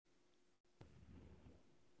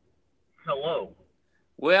hello.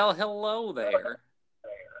 Well, hello there.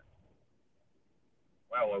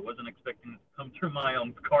 Wow, I wasn't expecting it to come through my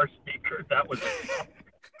car speaker. That was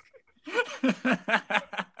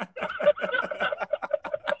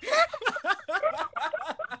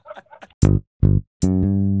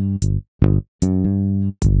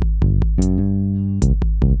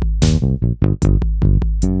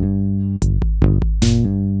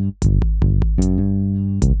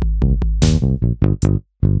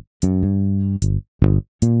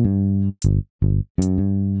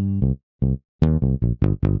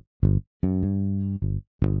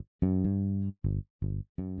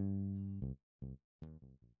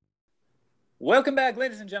Welcome back,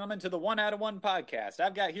 ladies and gentlemen, to the One Out of One podcast.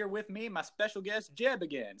 I've got here with me my special guest, Jeb,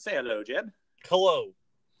 again. Say hello, Jeb. Hello.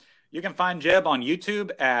 You can find Jeb on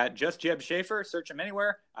YouTube at Just Jeb Schaefer. Search him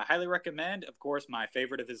anywhere. I highly recommend, of course, my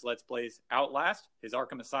favorite of his Let's Plays, Outlast. His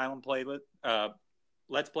Arkham Asylum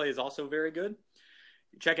Let's Play is also very good.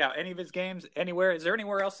 Check out any of his games anywhere. Is there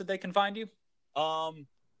anywhere else that they can find you?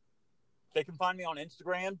 They can find me on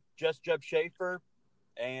Instagram, Just Jeb Schaefer.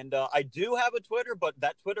 And I do have a Twitter, but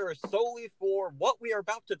that Twitter is solely for what we are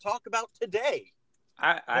about to talk about today.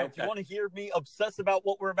 If you want to hear me obsess about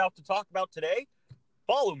what we're about to talk about today,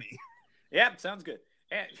 follow me. Yeah, sounds good.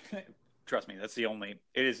 And trust me,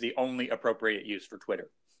 it is the only appropriate use for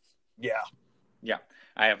Twitter. Yeah. Yeah,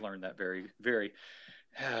 I have learned that very, very,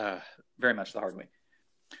 very much the hard way.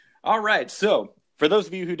 All right, so for those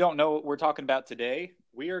of you who don't know what we're talking about today,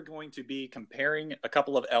 we are going to be comparing a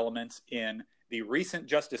couple of elements in the recent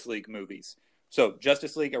Justice League movies. So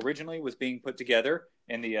Justice League originally was being put together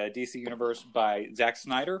in the DC universe by Zack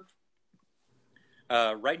Snyder.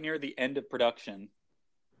 Right near the end of production,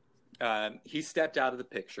 he stepped out of the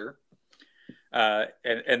picture.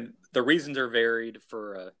 And the reasons are varied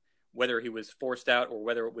for whether he was forced out or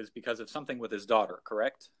whether it was because of something with his daughter,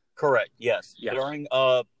 correct? Correct, yes. Yeah. During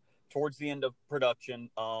towards the end of production,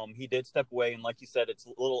 he did step away, and like you said, it's a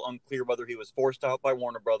little unclear whether he was forced out by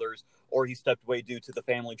Warner Brothers or he stepped away due to the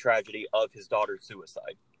family tragedy of his daughter's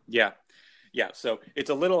suicide. Yeah. So it's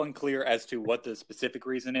a little unclear as to what the specific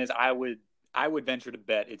reason is. I would venture to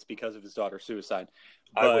bet it's because of his daughter's suicide.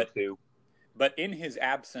 I would too. But in his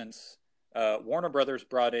absence, Warner Brothers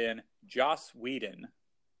brought in Joss Whedon,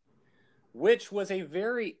 which was a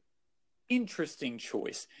very interesting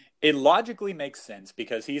choice. It logically makes sense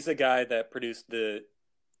because he's the guy that produced the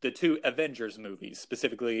two Avengers movies,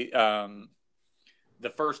 specifically the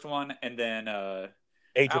first one and then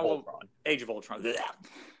Age of Ultron. Age of Ultron. Blech.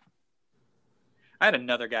 I had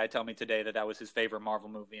another guy tell me today that was his favorite Marvel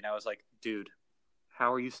movie, and I was like, dude,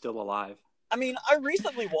 how are you still alive? I mean, I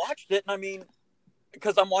recently watched it, and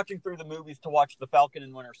because I'm watching through the movies to watch The Falcon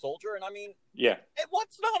and Winter Soldier, and yeah, it was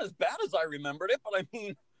not as bad as I remembered it, but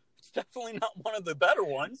it's definitely not one of the better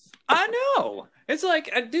ones. I know. It's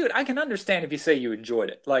like, dude, I can understand if you say you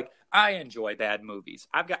enjoyed it. Like, I enjoy bad movies.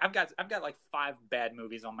 I've got like 5 bad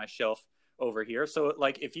movies on my shelf over here. So,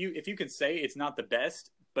 like, if you can say it's not the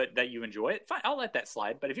best, but that you enjoy it, fine, I'll let that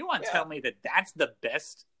slide. But if you want to tell me that that's the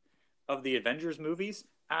best of the Avengers movies,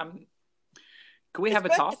 can we have a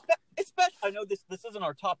talk? Especially, I know this isn't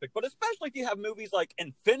our topic, but especially if you have movies like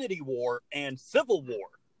Infinity War and Civil War.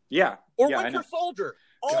 Yeah. Or Winter Soldier.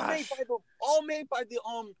 All made by the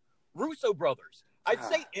Russo brothers. I'd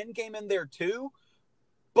say Endgame in there too,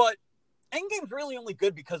 but Endgame's really only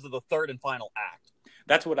good because of the third and final act.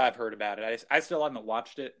 That's what I've heard about it. I still haven't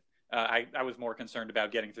watched it. I was more concerned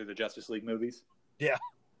about getting through the Justice League movies. Yeah.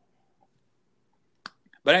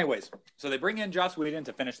 But anyways, so they bring in Joss Whedon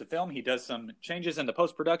to finish the film. He does some changes in the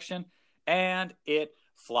post-production, and it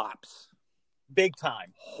flops. Big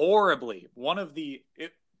time. Horribly.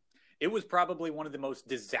 It was probably one of the most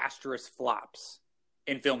disastrous flops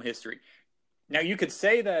in film history. Now, you could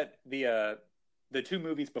say that the 2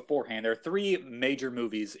 movies beforehand, there are 3 major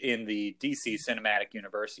movies in the DC cinematic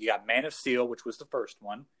universe. You got Man of Steel, which was the first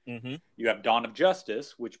one. Mm-hmm. You have Dawn of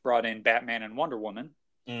Justice, which brought in Batman and Wonder Woman.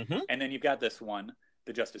 Mm-hmm. And then you've got this one,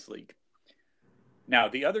 the Justice League. Now,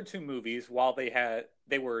 the other 2 movies, while they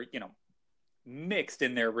were, mixed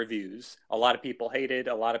in their reviews, a lot of people hated,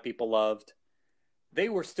 a lot of people loved, they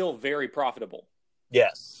were still very profitable.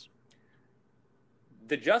 Yes.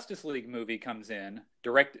 The Justice League movie comes in,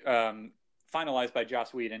 finalized by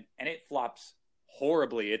Joss Whedon, and it flops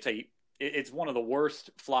horribly. It's one of the worst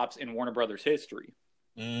flops in Warner Brothers history.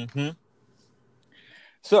 Mm-hmm.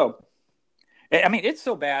 So, it's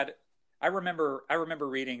so bad. I remember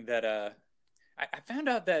reading that I found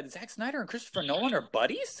out that Zack Snyder and Christopher Nolan are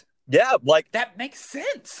buddies. Yeah, that makes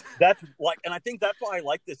sense. And I think that's why I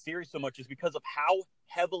like this series so much is because of how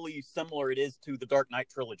heavily similar it is to the Dark Knight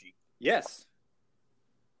trilogy. Yes.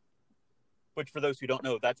 which for those who don't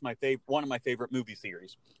know, that's one of my favorite movie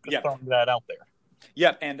series. Just throwing that out there.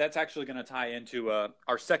 Yep, and that's actually going to tie into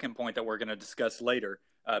our second point that we're going to discuss later.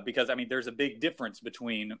 Because, I mean, there's a big difference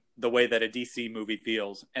between the way that a DC movie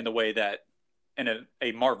feels and the way that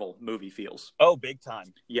a Marvel movie feels. Oh, big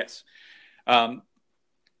time. Yes.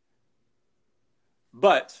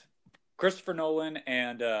 But Christopher Nolan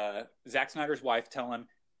and Zack Snyder's wife tell him,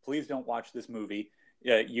 please don't watch this movie.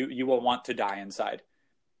 You will want to die inside.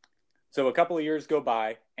 So a couple of years go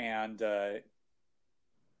by, and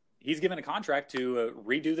he's given a contract to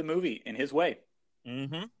redo the movie in his way.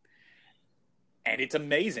 Mm-hmm. And it's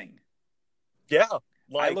amazing. Yeah.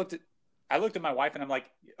 I looked at my wife and I'm like,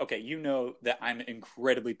 okay, you know that I'm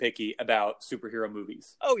incredibly picky about superhero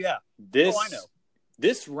movies. Oh, yeah. I know.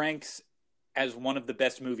 This ranks as one of the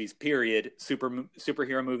best movies, period.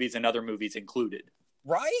 Superhero movies and other movies included.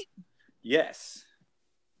 Right? Yes.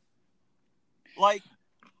 Like,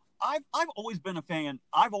 I've always been a fan.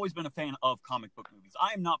 I've always been a fan of comic book movies.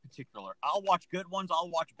 I am not particular. I'll watch good ones. I'll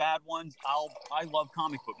watch bad ones. I love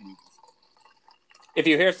comic book movies. If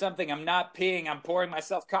you hear something, I'm not peeing, I'm pouring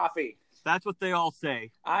myself coffee. That's what they all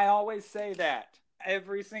say. I always say that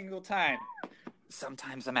every single time.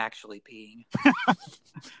 Sometimes I'm actually peeing.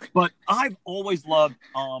 But I've always loved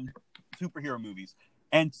superhero movies.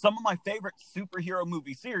 And some of my favorite superhero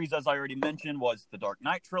movie series, as I already mentioned, was the Dark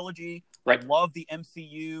Knight trilogy. Right. I love the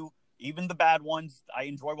MCU, even the bad ones. I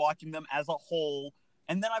enjoy watching them as a whole.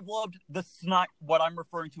 And then I've loved what I'm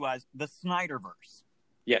referring to as the Snyderverse.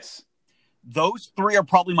 Yes. Those three are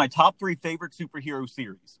probably my top three favorite superhero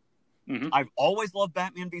series. Mm-hmm. I've always loved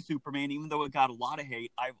Batman v Superman, even though it got a lot of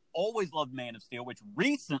hate. I've always loved Man of Steel, which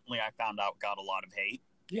recently I found out got a lot of hate.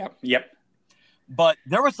 Yep. But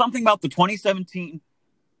there was something about the 2017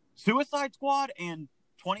 Suicide Squad and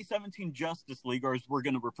 2017 Justice League, or as we're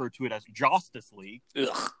going to refer to it as Justice League,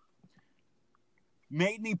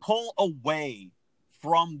 made me pull away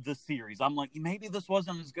from the series. I'm like, maybe this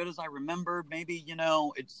wasn't as good as I remembered. Maybe,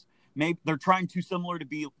 maybe they're trying too hard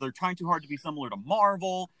to be similar to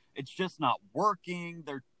Marvel. It's just not working.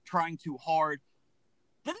 They're trying too hard.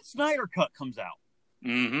 Then Snyder Cut comes out.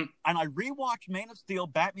 Mm-hmm. And I rewatched Man of Steel,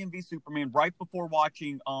 Batman v Superman right before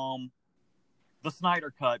watching the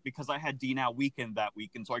Snyder Cut because I had D-Now weekend that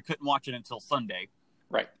weekend, so I couldn't watch it until Sunday.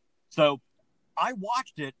 Right. So I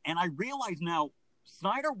watched it, and I realized now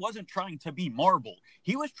Snyder wasn't trying to be Marvel.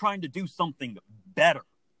 He was trying to do something better.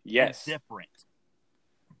 Yes. And different.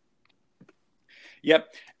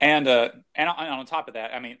 Yep. And on top of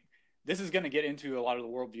that, I mean, this is going to get into a lot of the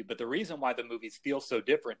worldview, but the reason why the movies feel so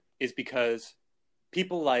different is because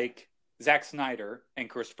people like Zack Snyder and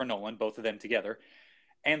Christopher Nolan, both of them together,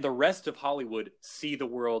 and the rest of Hollywood see the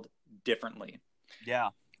world differently. Yeah.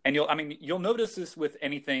 And you'll notice this with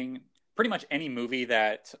pretty much any movie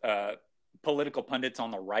that political pundits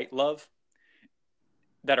on the right love,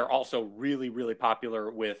 that are also really, really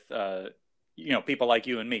popular with, people like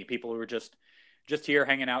you and me, people who are just here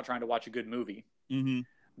hanging out trying to watch a good movie. Mm-hmm.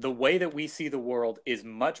 The way that we see the world is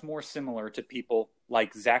much more similar to people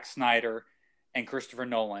like Zack Snyder and Christopher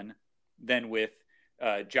Nolan than with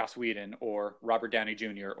Joss Whedon or Robert Downey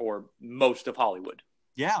Jr. or most of Hollywood.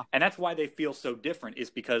 Yeah. And that's why they feel so different, is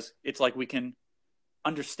because it's like we can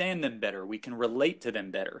understand them better. We can relate to them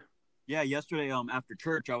better. Yeah, yesterday after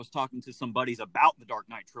church, I was talking to some buddies about the Dark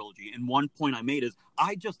Knight trilogy. And one point I made is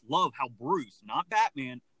I just love how Bruce, not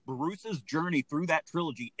Batman, Bruce's journey through that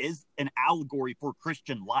trilogy is an allegory for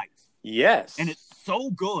Christian life. Yes. And it's so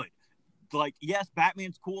good. Like, yes,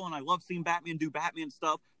 Batman's cool, and I love seeing Batman do Batman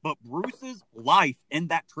stuff, but Bruce's life in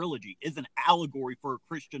that trilogy is an allegory for a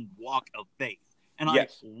Christian walk of faith. And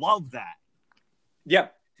yes. I love that. Yeah.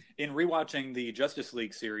 In rewatching the Justice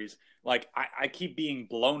League series, like, I keep being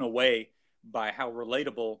blown away by how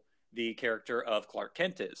relatable the character of Clark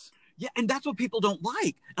Kent is. Yeah, and that's what people don't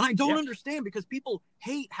like. And I don't understand, because people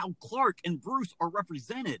hate how Clark and Bruce are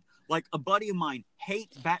represented. Like, a buddy of mine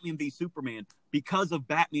hates Batman v Superman because of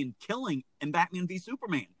Batman killing in Batman v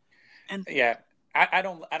Superman. And yeah, I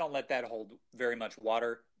don't let that hold very much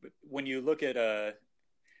water. But when you look at the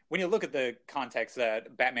context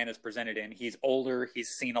that Batman is presented in, he's older, he's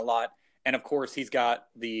seen a lot, and of course he's got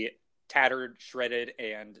the tattered, shredded,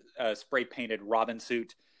 and spray painted Robin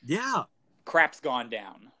suit. Yeah, crap's gone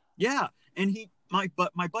down. Yeah, and my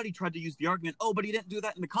buddy tried to use the argument, but he didn't do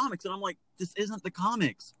that in the comics, and I'm like, this isn't the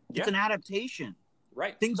comics. It's an adaptation.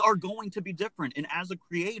 Right. Things are going to be different, and as a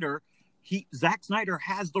creator, Zack Snyder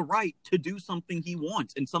has the right to do something he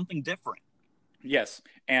wants and something different. Yes,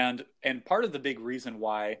 and part of the big reason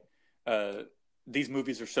why these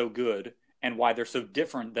movies are so good and why they're so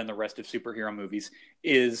different than the rest of superhero movies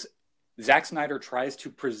is Zack Snyder tries to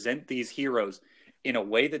present these heroes in a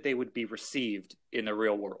way that they would be received in the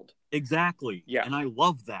real world. Exactly. Yeah. And I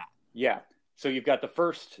love that. Yeah. So you got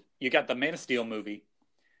the Man of Steel movie.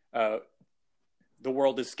 The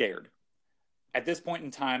world is scared. At this point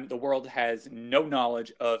in time, the world has no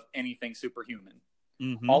knowledge of anything superhuman.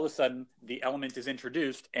 Mm-hmm. All of a sudden, the element is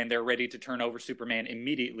introduced, and they're ready to turn over Superman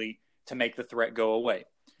immediately to make the threat go away.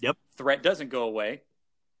 Yep. Threat doesn't go away,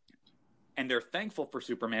 and they're thankful for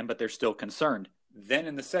Superman, but they're still concerned. Then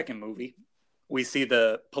in the second movie, we see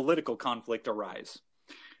the political conflict arise.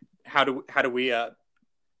 How do we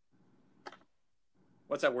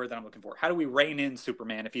what's that word that I'm looking for? How do we rein in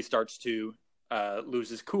Superman if he starts to lose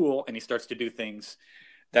his cool and he starts to do things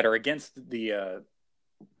that are against the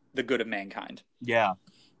good of mankind? Yeah.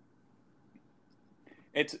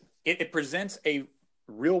 It presents a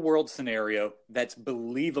real world scenario that's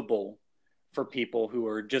believable for people who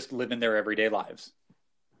are just living their everyday lives.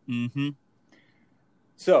 Mm-hmm.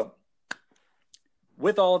 So,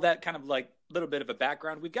 with all of that kind of like little bit of a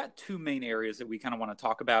background, we've got two main areas that we kind of want to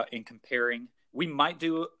talk about in comparing. We might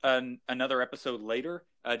do another episode later,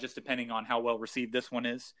 just depending on how well received this one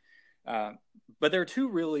is. But there are two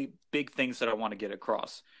really big things that I want to get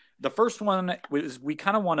across. The first one is we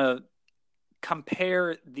kind of want to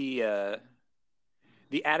compare the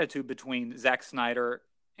attitude between Zack Snyder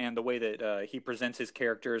and the way that he presents his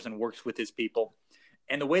characters and works with his people,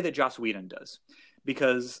 and the way that Joss Whedon does.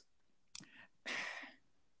 Because,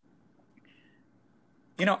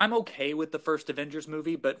 you know, I'm okay with the first Avengers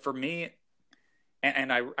movie, but for me,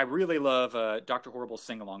 and I really love Dr. Horrible's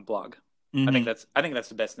sing-along blog. Mm-hmm. I think that's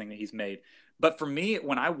the best thing that he's made. But for me,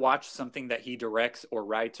 when I watch something that he directs or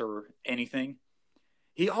writes or anything,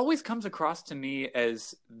 he always comes across to me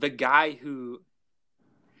as the guy who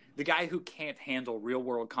can't handle real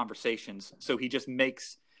world conversations, so he just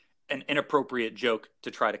makes an inappropriate joke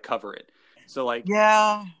to try to cover it. So like,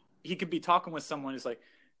 yeah, he could be talking with someone who's like,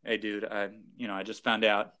 "Hey, dude, I just found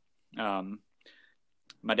out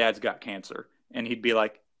my dad's got cancer," and he'd be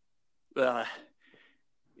like, "Yeah,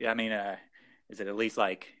 I mean, is it at least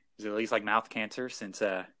like mouth cancer? Since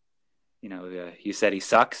you said he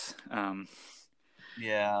sucks."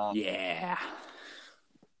 Yeah. Yeah.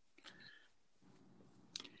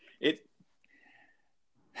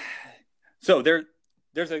 So there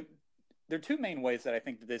are two main ways that I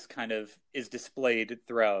think that this kind of is displayed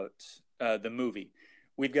throughout the movie.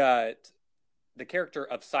 We've got the character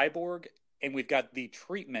of Cyborg, and we've got the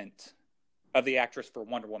treatment of the actress for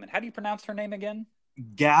Wonder Woman. How do you pronounce her name again?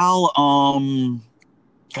 Gal.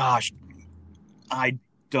 Gosh, I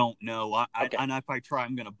don't know. Okay. And if I try,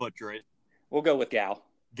 I'm gonna butcher it. We'll go with Gal.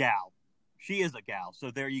 Gal. She is a gal, so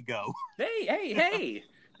there you go. Hey.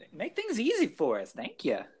 Make things easy for us. Thank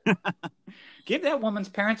you. Give that woman's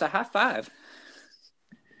parents a high five.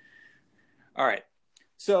 All right.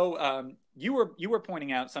 So you were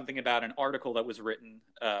pointing out something about an article that was written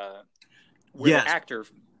where the actor...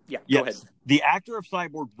 Yeah, go ahead. The actor of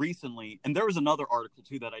Cyborg recently, and there was another article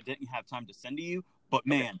too that I didn't have time to send to you, but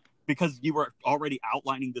man, because you were already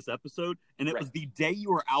outlining this episode, and it was the day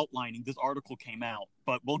you were outlining, this article came out,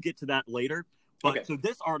 but we'll get to that later. But so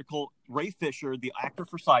this article, Ray Fisher, the actor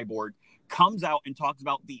for Cyborg, comes out and talks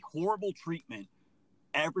about the horrible treatment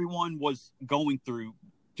everyone was going through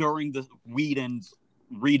during the Whedon's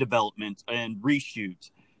redevelopment and reshoots,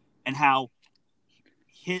 and how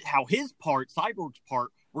his part, Cyborg's part,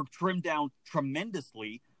 were trimmed down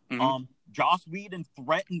tremendously. Mm-hmm. Joss Whedon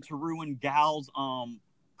threatened to ruin Gal's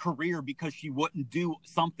career because she wouldn't do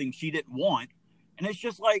something she didn't want. And it's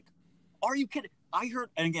just like, are you kidding? I heard,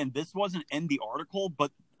 and again, this wasn't in the article,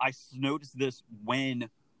 but I noticed this when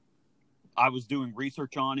I was doing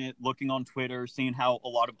research on it, looking on Twitter, seeing how a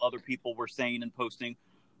lot of other people were saying and posting.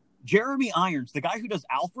 Jeremy Irons, the guy who does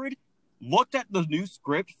Alfred, looked at the new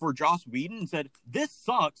script for Joss Whedon and said, "This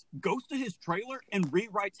sucks," goes to his trailer and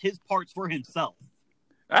rewrites his parts for himself.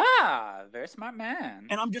 Ah, very smart man.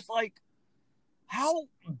 And I'm just like, how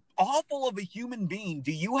awful of a human being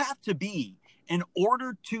do you have to be in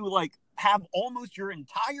order to like have almost your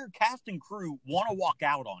entire cast and crew want to walk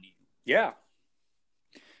out on you?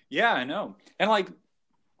 Yeah, I know. And like,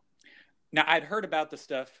 now I'd heard about the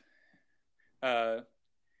stuff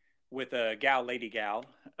with Lady Gal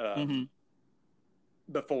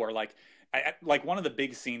before. Like, like one of the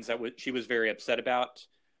big scenes that she was very upset about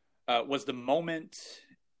was the moment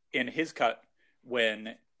in his cut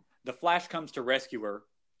when the Flash comes to rescue her.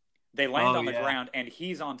 They land on the ground and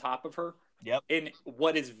he's on top of her. Yep. In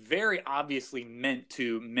what is very obviously meant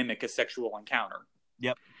to mimic a sexual encounter.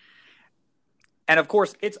 Yep. And of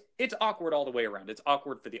course, it's awkward all the way around. It's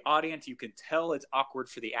awkward for the audience. You can tell it's awkward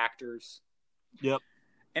for the actors. Yep.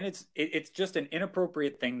 And it's just an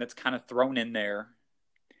inappropriate thing that's kind of thrown in there.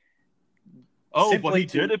 But he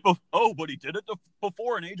did it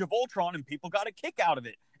before in Age of Ultron, and people got a kick out of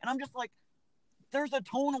it. And I'm just like, there's a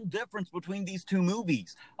tonal difference between these two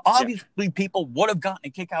movies. Obviously, people would have gotten a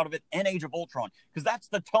kick out of it in Age of Ultron, because that's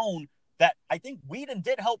the tone that I think Whedon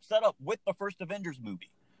did help set up with the first Avengers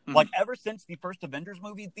movie. Mm-hmm. Like, ever since the first Avengers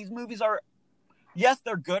movie, these movies are, yes,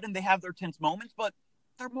 they're good and they have their tense moments, but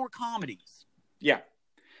they're more comedies. Yeah,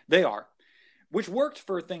 they are. Which worked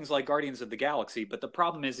for things like Guardians of the Galaxy, but the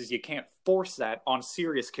problem is you can't force that on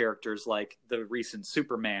serious characters like the recent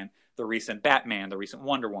Superman, the recent Batman, the recent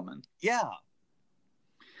Wonder Woman. Yeah.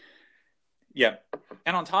 Yeah.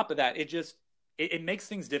 And on top of that, it makes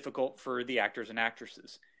things difficult for the actors and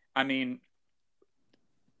actresses. I mean,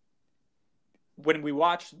 when we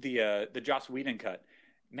watch the Joss Whedon cut,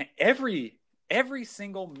 man, every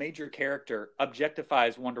single major character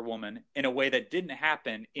objectifies Wonder Woman in a way that didn't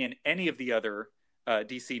happen in any of the other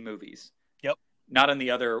DC movies. Yep. Not in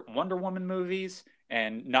the other Wonder Woman movies,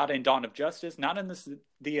 and not in Dawn of Justice, not in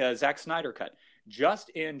the Zack Snyder cut. Just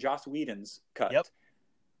in Joss Whedon's cut. Yep.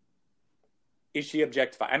 Is she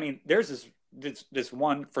objectified? I mean, there's this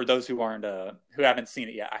one, for those who haven't seen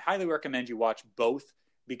it yet. I highly recommend you watch both,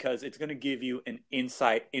 because it's going to give you an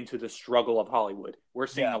insight into the struggle of Hollywood. We're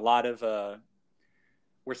seeing a lot of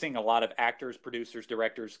actors, producers,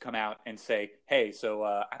 directors come out and say, hey, so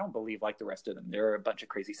I don't believe like the rest of them. They're a bunch of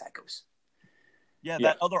crazy psychos. Yeah,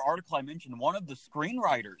 that other article I mentioned, one of the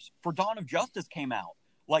screenwriters for Dawn of Justice came out.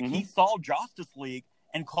 Like, he saw Justice League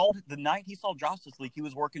and called the night he saw Justice League. He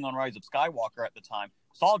was working on Rise of Skywalker at the time.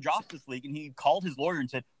 Saw Justice League, and he called his lawyer and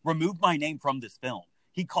said, remove my name from this film.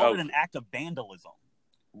 He called it an act of vandalism.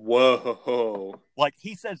 Whoa. Like,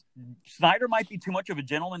 he says, Snyder might be too much of a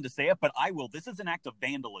gentleman to say it, but I will. This is an act of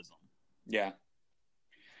vandalism. Yeah.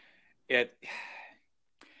 And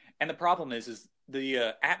the problem is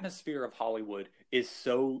the atmosphere of Hollywood is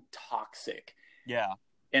so toxic. Yeah.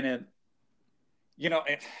 And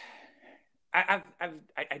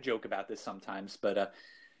I joke about this sometimes, but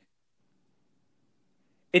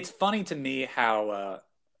it's funny to me how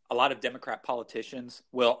a lot of Democrat politicians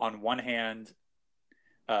will, on one hand,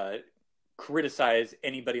 criticize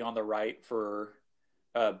anybody on the right for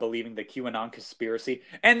believing the QAnon conspiracy,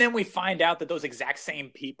 and then we find out that those exact same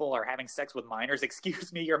people are having sex with minors.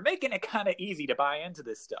 Excuse me, you're making it kind of easy to buy into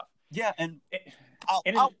this stuff. Yeah, and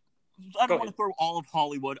I don't want to throw all of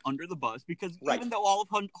Hollywood under the bus, because even though all of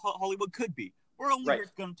Hollywood could be, we're only here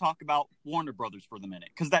going to talk about Warner Brothers for the minute,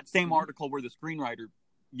 because that same article where the screenwriter,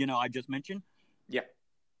 I just mentioned,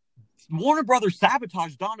 Warner Brothers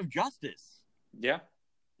sabotaged Dawn of Justice. Yeah.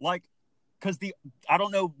 Like, because I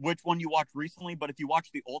don't know which one you watched recently, but if you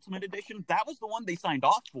watched the Ultimate Edition, that was the one they signed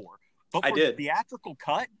off for. But for the theatrical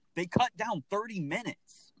cut, they cut down 30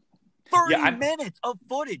 minutes. 30 minutes of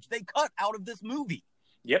footage they cut out of this movie.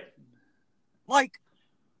 Yep. Like,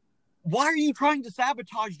 why are you trying to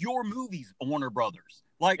sabotage your movies, Warner Brothers?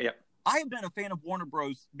 Like, I have been a fan of Warner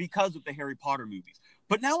Bros. Because of the Harry Potter movies.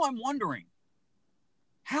 But now I'm wondering,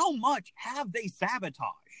 how much have they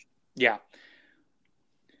sabotaged? Yeah.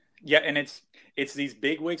 Yeah, and it's these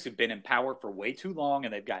bigwigs who've been in power for way too long,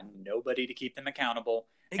 and they've got nobody to keep them accountable.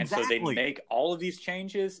 Exactly. And so they make all of these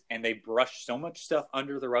changes, and they brush so much stuff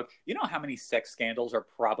under the rug. You know how many sex scandals are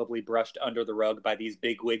probably brushed under the rug by these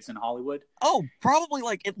bigwigs in Hollywood? Oh, probably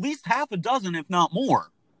like at least half a dozen, if not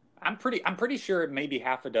more. I'm pretty sure maybe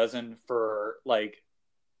half a dozen for like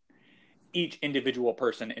each individual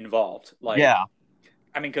person involved. Like, yeah.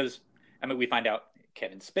 Because we find out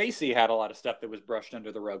Kevin Spacey had a lot of stuff that was brushed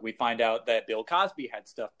under the rug. We find out that Bill Cosby had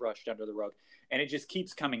stuff brushed under the rug. And it just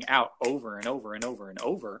keeps coming out over and over and over and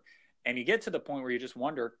over. And you get to the point where you just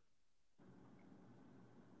wonder,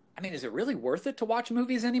 is it really worth it to watch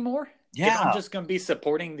movies anymore? Yeah. If I'm just going to be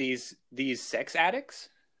supporting these sex addicts?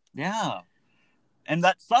 Yeah. And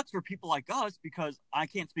that sucks for people like us, because I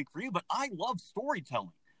can't speak for you, but I love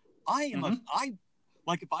storytelling.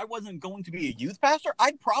 If I wasn't going to be a youth pastor,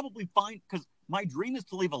 I'd probably because my dream is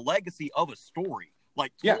to leave a legacy of a story,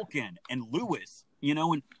 like Tolkien and Lewis,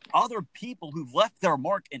 and other people who've left their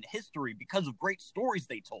mark in history because of great stories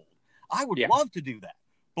they told. I would love to do that.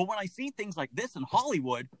 But when I see things like this in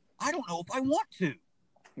Hollywood, I don't know if I want to.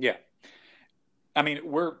 Yeah.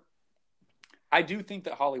 I do think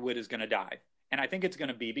that Hollywood is going to die. And I think it's going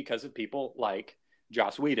to be because of people like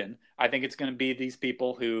Joss Whedon. I think it's going to be these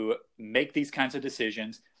people who make these kinds of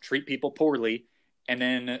decisions, treat people poorly, and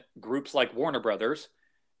then groups like Warner Brothers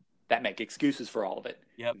that make excuses for all of it.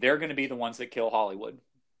 Yep. They're going to be the ones that kill Hollywood.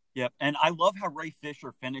 Yep. And I love how Ray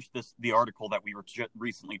Fisher finished the article that we were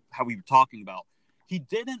recently, how we were talking about. He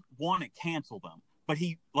didn't want to cancel them,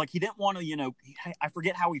 but he didn't want to, I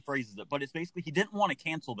forget how he phrases it, but it's basically he didn't want to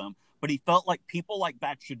cancel them, but he felt like people like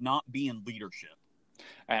that should not be in leadership.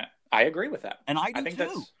 And I agree with that. And I think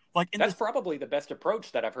too. That's probably the best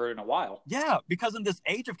approach that I've heard in a while. Yeah, because in this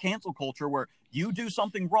age of cancel culture where you do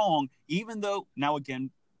something wrong, even though now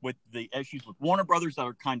again with the issues with Warner Brothers that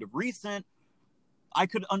are kind of recent, I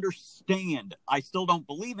could understand. I still don't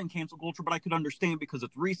believe in cancel culture, but I could understand because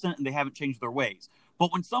it's recent and they haven't changed their ways.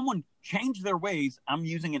 But when someone changed their ways, I'm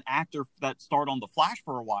using an actor that starred on The Flash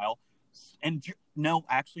for a while, and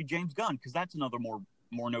actually James Gunn, because that's another more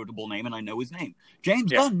notable name, and I know his name.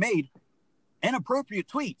 James Gunn made inappropriate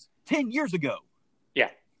tweets 10 years ago. Yeah.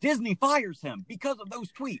 Disney fires him because of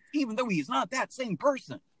those tweets, even though he is not that same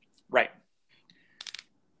person. Right.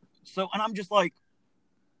 So, and I'm just like,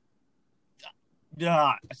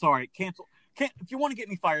 sorry, cancel. If you want to get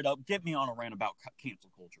me fired up, get me on a rant about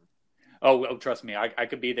cancel culture. Oh, trust me, I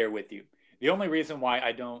could be there with you. The only reason why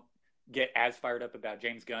I don't get as fired up about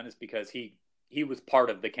James Gunn is because he was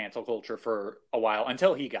part of the cancel culture for a while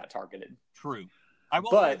until he got targeted. True. I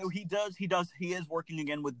will say though, he is working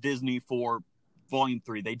again with Disney for Volume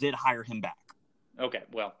 3. They did hire him back. Okay,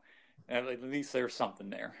 well, at least there's something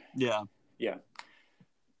there. Yeah. Yeah.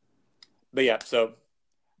 But yeah, so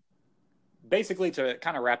basically to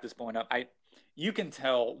kind of wrap this point up, you can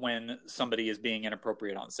tell when somebody is being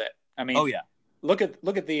inappropriate on set. I mean, oh yeah. Look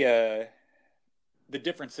at the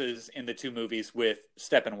differences in the two movies with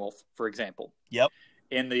Steppenwolf, for example. Yep.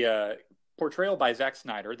 In the portrayal by Zack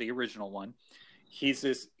Snyder, the original one, he's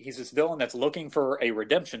this villain that's looking for a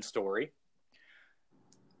redemption story,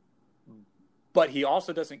 but he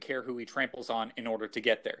also doesn't care who he tramples on in order to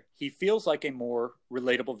get there. He feels like a more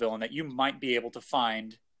relatable villain that you might be able to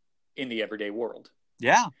find in the everyday world.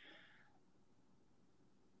 Yeah.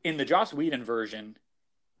 In the Joss Whedon version,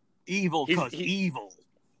 evil.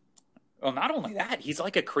 Well, not only that, he's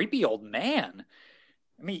like a creepy old man.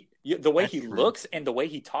 I mean, the way he looks and the way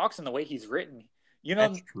he talks and the way he's written.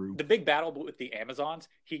 The big battle with the Amazons,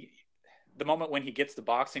 the moment when he gets the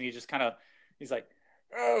box and he's like,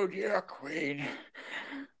 "Oh dear Queen,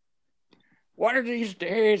 one of these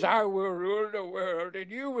days I will rule the world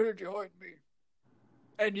and you will join me.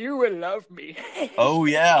 And you will love me." Oh,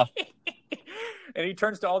 yeah. And he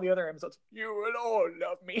turns to all the other Amazons. "You will all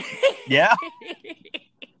love me." Yeah.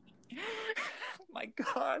 My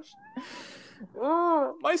gosh.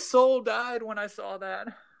 Oh, my soul died when I saw that.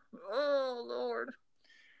 Oh, Lord.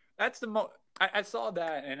 That's I saw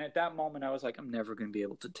that, and at that moment I was like, I'm never going to be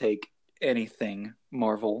able to take anything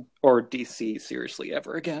Marvel or DC seriously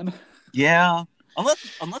ever again. Yeah.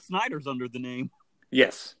 Unless Snyder's under the name.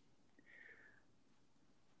 Yes.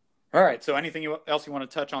 All right. So anything else you want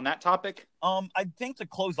to touch on that topic? I think to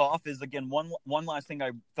close off is, again, one last thing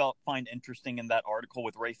I find interesting in that article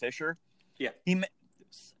with Ray Fisher. Yeah.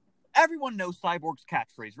 Everyone knows Cyborg's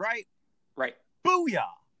catchphrase, right? Right. Booyah.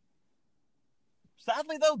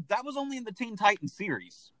 Sadly, though, that was only in the Teen Titans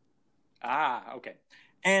series. Ah, okay.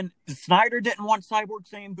 And Snyder didn't want Cyborg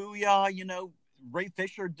saying booyah, Ray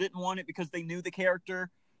Fisher didn't want it because they knew the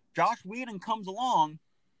character. Joss Whedon comes along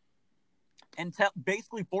and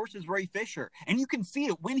basically forces Ray Fisher. And you can see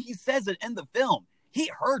it when he says it in the film.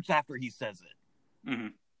 He hurts after he says it. Mm-hmm.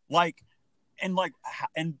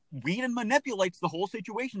 And Whedon manipulates the whole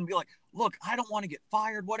situation and be like, look, I don't want to get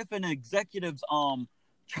fired. What if an executive's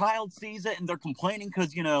child sees it and they're complaining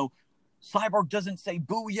because, Cyborg doesn't say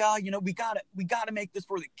booyah, we gotta make this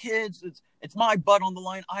for the kids. It's my butt on the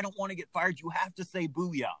line. I don't want to get fired. You have to say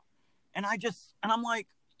booyah. And I'm like,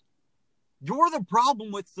 you're the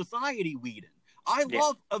problem with society, Whedon. I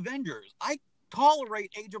love Avengers. I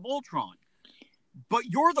tolerate Age of Ultron. But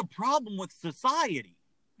you're the problem with society.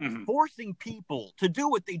 Mm-hmm. Forcing people to do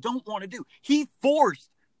what they don't want to do. He forced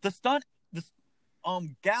Gal's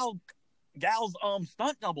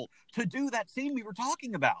stunt double to do that scene we were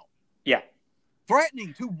talking about. Yeah.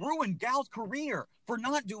 Threatening to ruin Gal's career for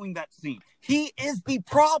not doing that scene. He is the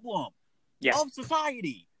problem of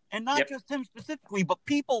society. And not just him specifically, but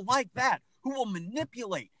people like that who will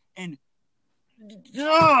manipulate and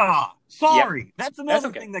That's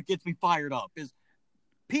another thing that gets me fired up is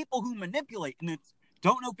people who manipulate. And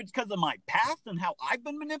don't know if it's because of my past and how I've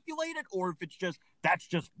been manipulated or if it's that's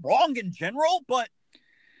just wrong in general, but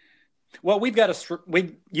well,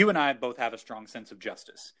 you and I both have a strong sense of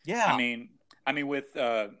justice. Yeah. I mean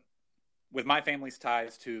with my family's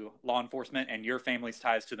ties to law enforcement and your family's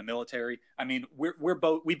ties to the military, I mean, we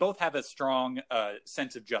both have a strong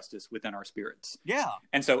sense of justice within our spirits. Yeah.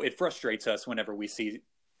 And so it frustrates us whenever we see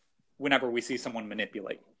someone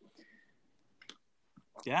manipulate.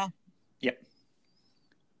 Yeah. Yep.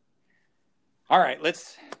 All right,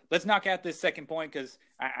 let's knock out this second point because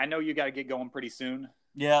I know you got to get going pretty soon.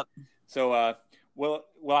 Yep. So we'll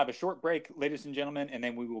have a short break, ladies and gentlemen, and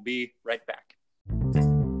then we will be right back.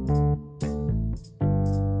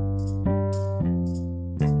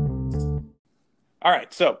 All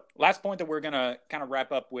right, so last point that we're going to kind of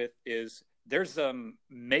wrap up with is there's some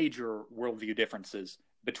major worldview differences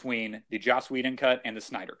between the Joss Whedon cut and the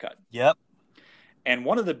Snyder cut. Yep. And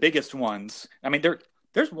one of the biggest ones, I mean,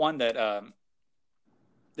 there's one that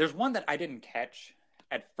I didn't catch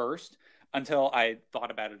at first until I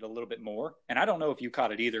thought about it a little bit more. And I don't know if you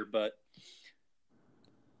caught it either, but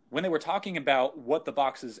when they were talking about what the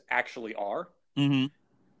boxes actually are, mm-hmm.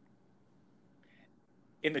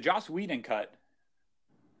 in the Joss Whedon cut,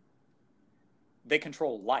 they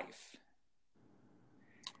control life.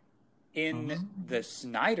 In the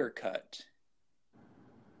Snyder cut,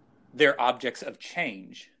 they're objects of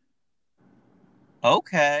change.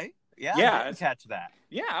 Okay. Yeah, I didn't catch that.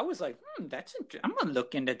 Yeah, I was like, that's interesting. I'm gonna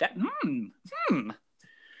look into that.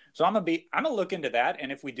 So I'm gonna look into that,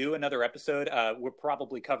 and if we do another episode, we'll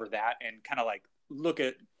probably cover that and kind of like look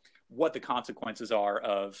at what the consequences are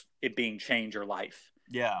of it being change or life.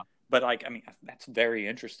 Yeah. But like, I mean, that's very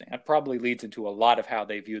interesting. That probably leads into a lot of how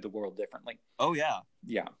they view the world differently. Oh yeah.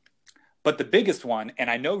 Yeah. But the biggest one, and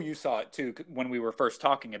I know you saw it too when we were first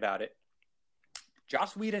talking about it,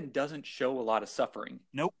 Joss Whedon doesn't show a lot of suffering.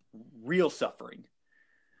 Nope. Real suffering.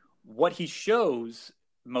 What he shows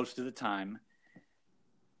most of the time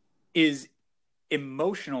is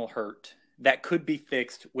emotional hurt that could be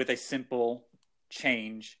fixed with a simple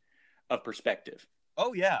change of perspective.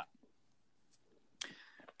 Oh, yeah.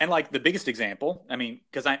 And like the biggest example, I mean,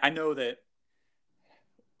 because I know that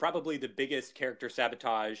probably the biggest character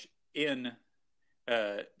sabotage in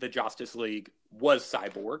the Justice League was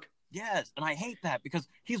Cyborg. Yes, and I hate that because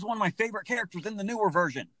he's one of my favorite characters in the newer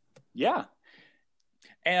version. Yeah.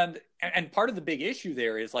 And part of the big issue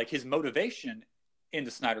there is like his motivation in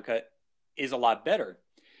the Snyder Cut is a lot better.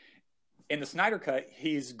 In the Snyder Cut,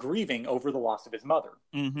 he's grieving over the loss of his mother.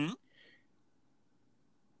 Mm-hmm.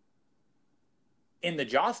 In the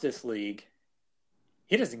Justice League,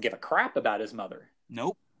 he doesn't give a crap about his mother.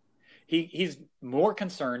 Nope. He's more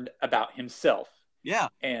concerned about himself. Yeah.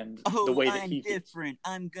 And the way that I'm different.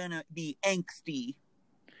 I'm gonna be angsty.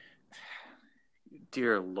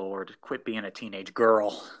 Dear Lord, quit being a teenage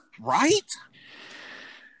girl. Right?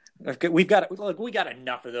 We got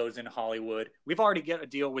enough of those in Hollywood. We've already got to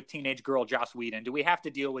deal with teenage girl Joss Whedon. Do we have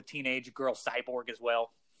to deal with teenage girl Cyborg as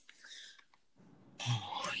well?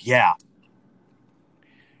 Yeah.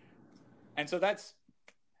 And so that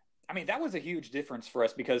was a huge difference for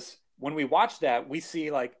us because when we watch that, we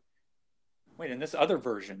see like, wait, in this other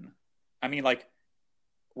version, I mean, like,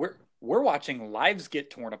 we're watching lives get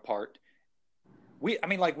torn apart. We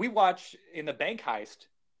watch in the bank heist,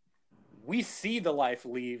 we see the life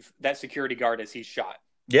leave that security guard as he's shot.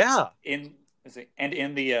 Yeah. In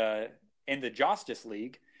the Justice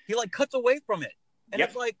League, he like cuts away from it, and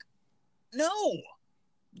It's like, no.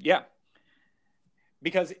 Yeah.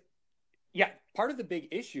 Because, part of the big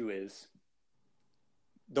issue is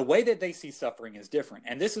the way that they see suffering is different.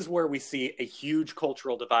 And this is where we see a huge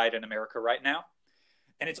cultural divide in America right now.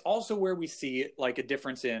 And it's also where we see like a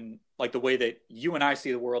difference in like the way that you and I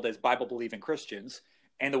see the world as Bible-believing Christians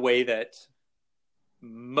and the way that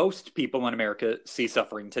most people in America see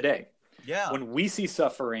suffering today. Yeah. When we see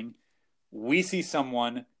suffering, we see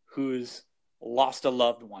someone who's lost a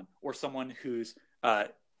loved one or someone who's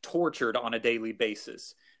tortured on a daily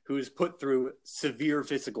basis, who's put through severe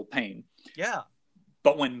physical pain. Yeah.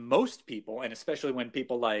 But when most people, and especially when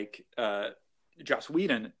people like Joss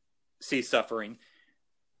Whedon see suffering,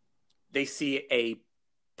 they see a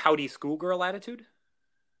pouty schoolgirl attitude.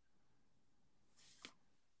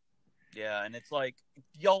 Yeah, and it's like,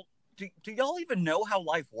 y'all, do y'all even know how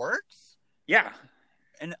life works? Yeah.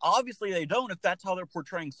 And obviously they don't if that's how they're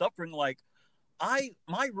portraying suffering. Like,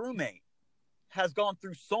 my roommate has gone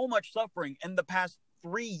through so much suffering in the past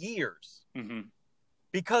 3 years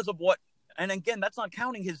because of what, and again, that's not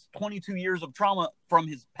counting his 22 years of trauma from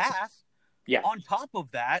his past. Yeah. On top of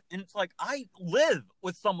that, and it's like, I live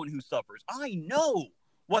with someone who suffers. I know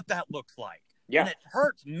what that looks like. Yeah. And it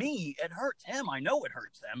hurts me. It hurts him. I know it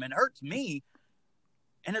hurts them. It hurts me.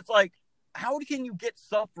 And it's like, how can you get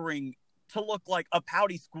suffering to look like a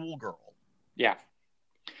pouty schoolgirl? Yeah.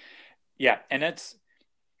 Yeah. And it's,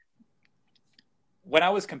 when I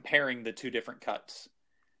was comparing the two different cuts,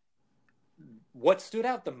 what stood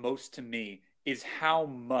out the most to me is how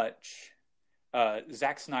much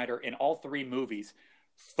Zack Snyder in all three movies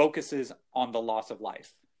focuses on the loss of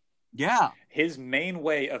life. Yeah. His main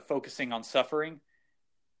way of focusing on suffering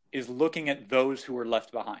is looking at those who are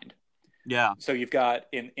left behind. Yeah. So you've got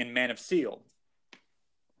in Man of Steel,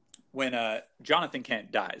 when Jonathan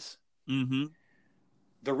Kent dies, mm-hmm.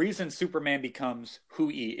 the reason Superman becomes who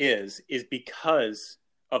he is because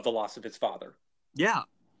of the loss of his father. Yeah.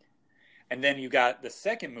 And then you got the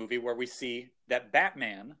second movie where we see that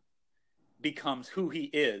Batman becomes who he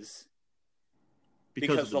is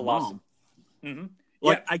because of the loss. Mm-hmm.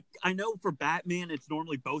 Like, yeah. I know for Batman, it's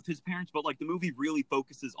normally both his parents, but like the movie really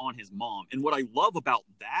focuses on his mom. And what I love about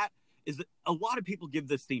that is that a lot of people give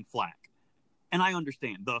this scene flack. And I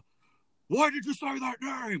understand why did you say that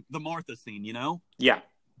name? The Martha scene, you know? Yeah.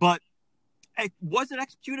 But was it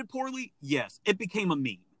executed poorly? Yes. It became a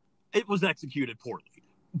meme. It was executed poorly.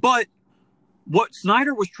 But what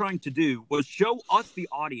Snyder was trying to do was show us, the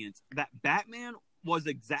audience, that Batman was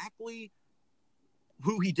exactly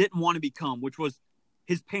who he didn't want to become, which was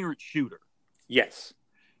his parents' shooter. Yes.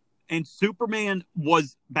 And Superman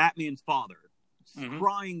was Batman's father, mm-hmm.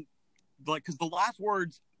 crying, like, because the last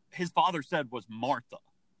words his father said was Martha.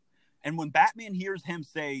 And when Batman hears him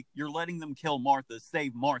say, "You're letting them kill Martha,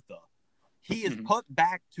 save Martha," he is mm-hmm. put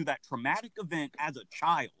back to that traumatic event as a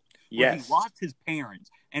child. Yes. Where he lost his parents,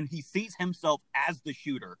 and he sees himself as the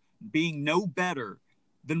shooter, being no better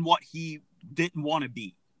than what he didn't want to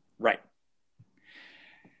be. Right.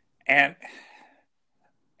 And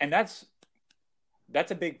that's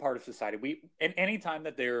a big part of society. And anytime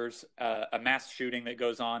that there's a mass shooting that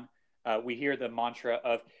goes on, we hear the mantra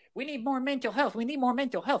of, we need more mental health. We need more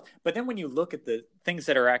mental health. But then when you look at the things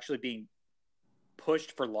that are actually being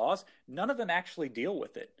pushed for laws, none of them actually deal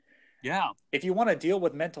with it. Yeah. If you want to deal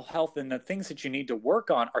with mental health, then the things that you need to work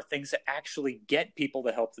on are things that actually get people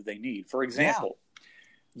the help that they need. For example,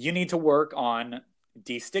 you need to work on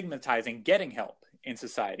destigmatizing getting help in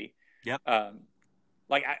society. Yep.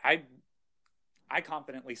 Like I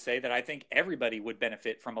confidently say that I think everybody would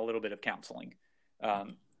benefit from a little bit of counseling.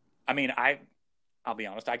 I mean, I'll be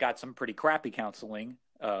honest, I got some pretty crappy counseling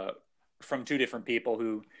from two different people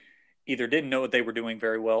who either didn't know what they were doing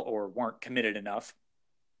very well or weren't committed enough.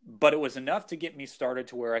 But it was enough to get me started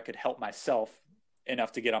to where I could help myself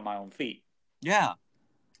enough to get on my own feet. Yeah.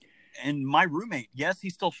 And my roommate, yes, he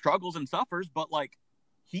still struggles and suffers, but like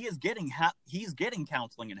he's getting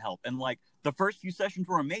counseling and help. And like the first few sessions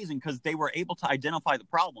were amazing because they were able to identify the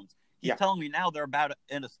problems. He's telling me now they're about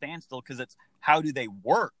at a standstill because it's how do they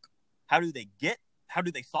work? How do they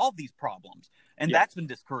solve these problems? And that's been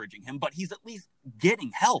discouraging him, but he's at least getting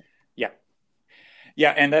help. Yeah.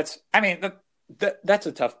 Yeah. And that's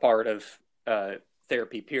a tough part of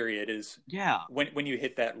therapy, period, is when you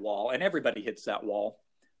hit that wall, and everybody hits that wall.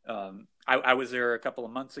 I was there a couple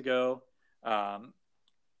of months ago, and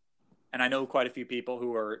I know quite a few people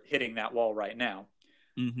who are hitting that wall right now.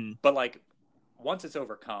 Mm-hmm. But like once it's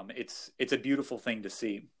overcome, it's a beautiful thing to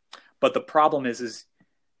see. But the problem is,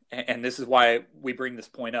 and this is why we bring this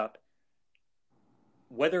point up,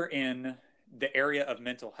 whether in the area of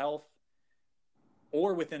mental health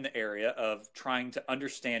or within the area of trying to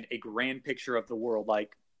understand a grand picture of the world,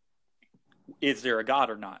 like, is there a God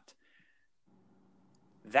or not?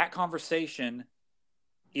 That conversation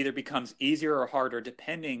either becomes easier or harder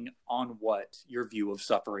depending on what your view of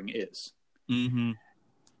suffering is. Mm-hmm.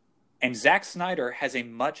 And Zack Snyder has a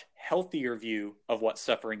much healthier view of what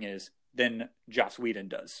suffering is than Joss Whedon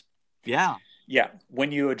does. Yeah. Yeah.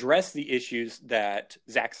 When you address the issues that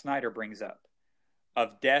Zack Snyder brings up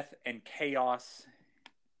of death and chaos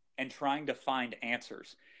and trying to find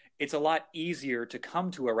answers, it's a lot easier to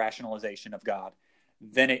come to a rationalization of God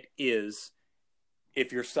than it is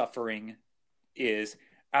if your suffering is,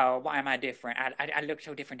 oh, why am I different? I look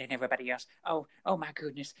so different than everybody else. Oh my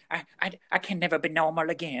goodness. I can never be normal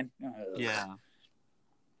again. Ugh. Yeah.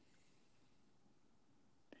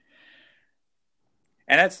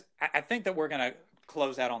 And I think that we're going to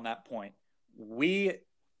close out on that point. We,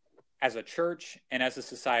 as a church and as a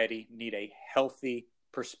society, need a healthy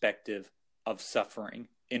perspective of suffering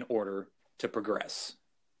in order to progress.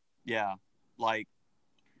 Yeah. Like,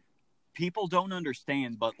 people don't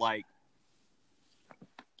understand, but like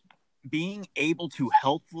being able to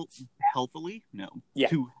healthily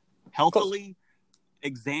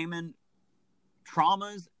examine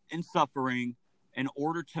traumas and suffering in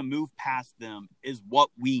order to move past them is what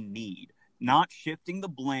we need. Not shifting the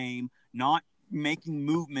blame, not making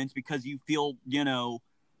movements because you feel,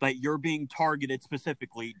 that you're being targeted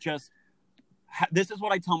specifically. Just, this is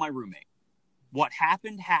what I tell my roommate. What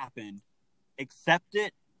happened, accept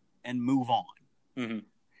it, and move on. Mm-hmm.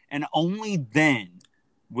 And only then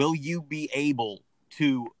will you be able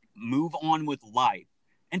to move on with life.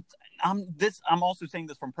 And I'm also saying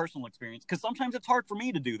this from personal experience, because sometimes it's hard for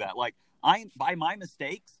me to do that. Like, by my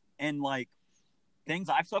mistakes, and like things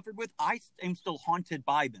I've suffered with, I am still haunted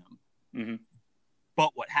by them. Mm-hmm.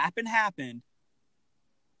 But what happened,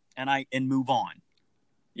 and move on.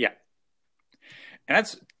 Yeah. And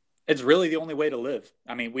it's really the only way to live.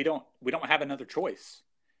 I mean, we don't have another choice.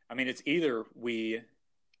 I mean, it's either we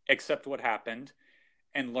accept what happened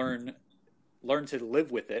and learn to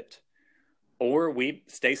live with it, or we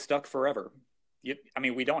stay stuck forever. I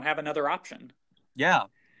mean, we don't have another option. Yeah.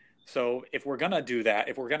 So if we're going to do that,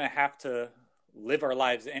 if we're going to have to live our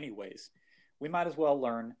lives anyways, we might as well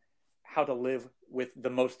learn how to live with the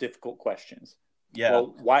most difficult questions. Yeah.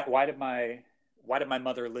 Well, why did my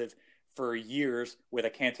mother live for years with a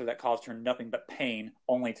cancer that caused her nothing but pain,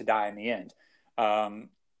 only to die in the end?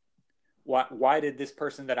 Why did this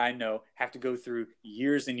person that I know have to go through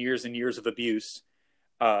years and years and years of abuse,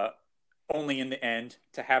 only in the end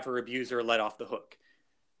to have her abuser let off the hook?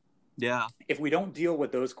 Yeah. If we don't deal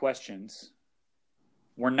with those questions,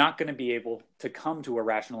 we're not going to be able to come to a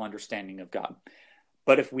rational understanding of God.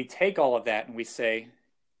 But if we take all of that and we say,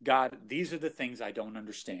 God, these are the things I don't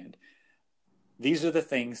understand. These are the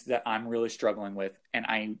things that I'm really struggling with, and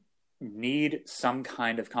I need some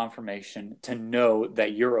kind of confirmation to know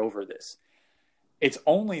that you're over this. It's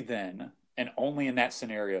only then, and only in that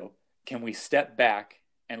scenario, can we step back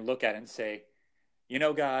and look at it and say, you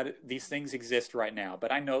know, God, these things exist right now,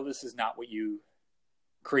 but I know this is not what you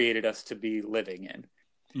created us to be living in.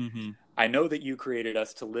 Mm-hmm. I know that you created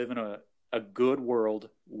us to live in a good world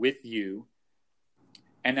with you,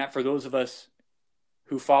 and that for those of us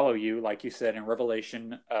who follow you, like you said in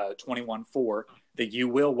Revelation 21:4, that you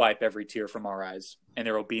will wipe every tear from our eyes, and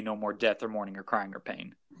there will be no more death or mourning or crying or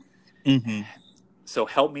pain. Mm-hmm. So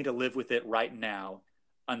help me to live with it right now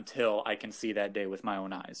until I can see that day with my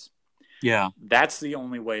own eyes. Yeah. That's the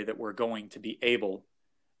only way that we're going to be able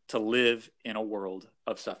to live in a world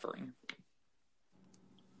of suffering.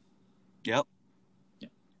 Yep. Yeah.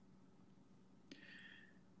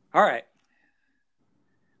 All right.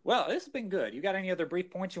 Well, this has been good. You got any other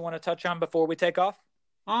brief points you want to touch on before we take off?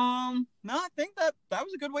 No, I think that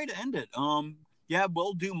was a good way to end it. Yeah,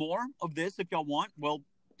 we'll do more of this if y'all want. Well,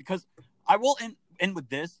 because I will end with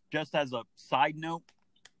this just as a side note.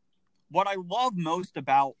 What I love most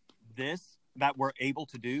about this that we're able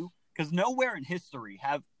to do, because nowhere in history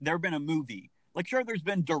have there been a movie. Like, sure, there's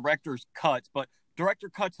been director's cuts, but director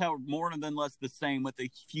cuts have more than less the same with a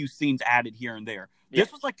few scenes added here and there. Yeah.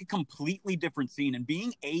 This was like a completely different scene, and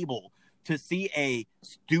being able to see a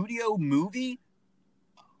studio movie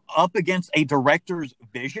up against a director's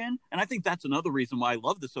vision, and I think that's another reason why I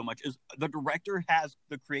love this so much, is the director has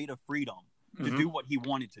the creative freedom to do what he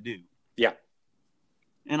wanted to do. Yeah.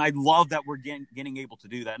 And I love that we're getting able to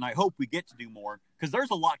do that, and I hope we get to do more, because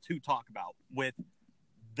there's a lot to talk about with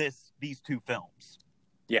these two films.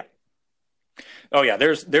 Yeah. Oh yeah,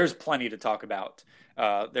 there's plenty to talk about.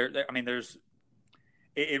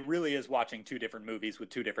 It really is watching two different movies with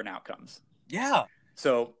two different outcomes. Yeah.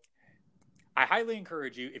 So I highly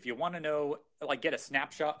encourage you, if you want to know, like, get a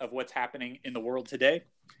snapshot of what's happening in the world today,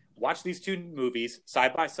 watch these two movies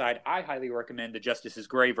side by side. I highly recommend the Justice is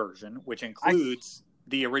Gray version, which includes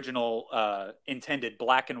the original intended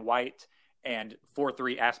black and white and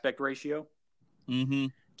 4:3 aspect ratio. Mm-hmm.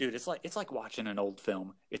 Dude, it's like watching an old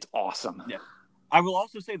film. It's awesome. Yeah. I will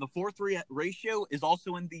also say the 4:3 ratio is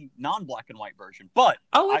also in the non-black and white version. But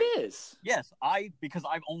it is. Yes, because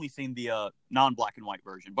I've only seen the non-black and white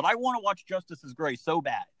version. But I want to watch Justice is Gray so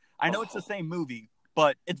bad. I know it's the same movie,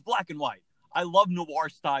 but it's black and white. I love noir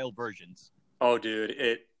style versions. Oh, dude,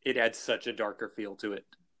 it adds such a darker feel to it.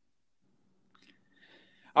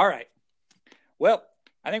 All right. Well,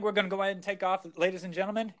 I think we're going to go ahead and take off, ladies and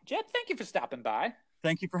gentlemen. Jeb, thank you for stopping by.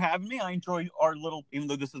 Thank you for having me. I enjoy our little, even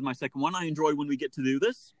though this is my second one, I enjoy when we get to do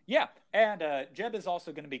this. Yeah, and Jeb is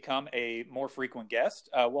also going to become a more frequent guest.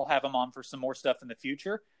 We'll have him on for some more stuff in the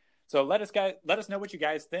future. So let us know what you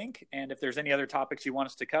guys think, and if there's any other topics you want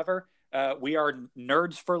us to cover. We are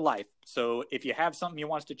nerds for life. So if you have something you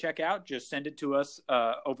want us to check out, just send it to us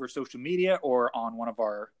over social media or on one of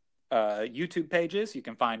our YouTube pages. You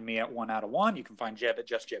can find me at 1 out of 1. You can find Jeb at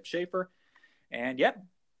Just Jeb Schaefer. And yep,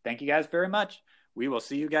 thank you guys very much. We will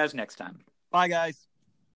see you guys next time. Bye, guys.